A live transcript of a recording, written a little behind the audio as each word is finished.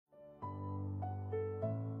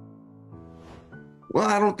Well,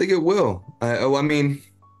 I don't think it will. I mean,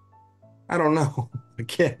 I don't know. I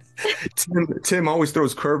can't. Tim always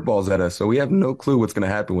throws curveballs at us, so we have no clue what's going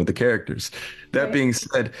to happen with the characters. That Right. being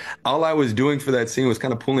said, all I was doing for that scene was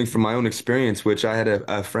kind of pulling from my own experience, which I had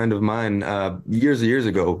a friend of mine years and years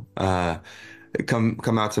ago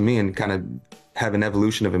come out to me and kind of have an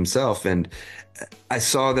evolution of himself, and I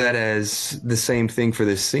saw that as the same thing for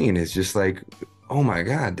this scene. It's just like, oh my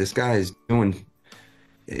God, this guy is doing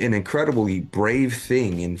an incredibly brave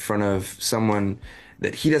thing in front of someone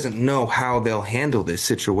that he doesn't know how they'll handle this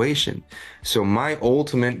situation. So my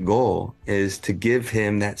ultimate goal is to give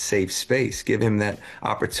him that safe space, give him that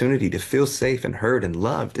opportunity to feel safe and heard and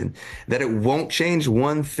loved, and that it won't change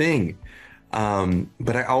one thing.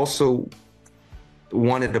 But I also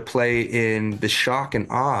wanted to play in the shock and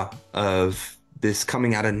awe of this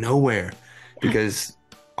coming out of nowhere because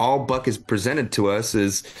all Buck is presented to us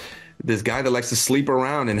is this guy that likes to sleep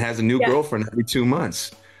around and has a new Yeah. girlfriend every 2 months.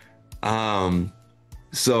 Um,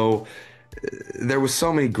 so there was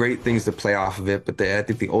so many great things to play off of it, but I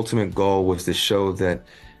think the ultimate goal was to show that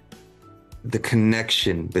the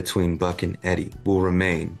connection between Buck and Eddie will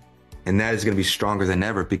remain. And that is going to be stronger than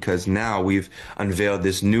ever because now we've unveiled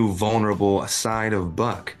this new vulnerable side of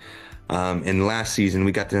Buck. And last season,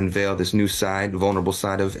 we got to unveil this new side, vulnerable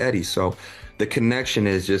side of Eddie. So the connection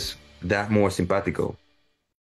is just that more simpatico.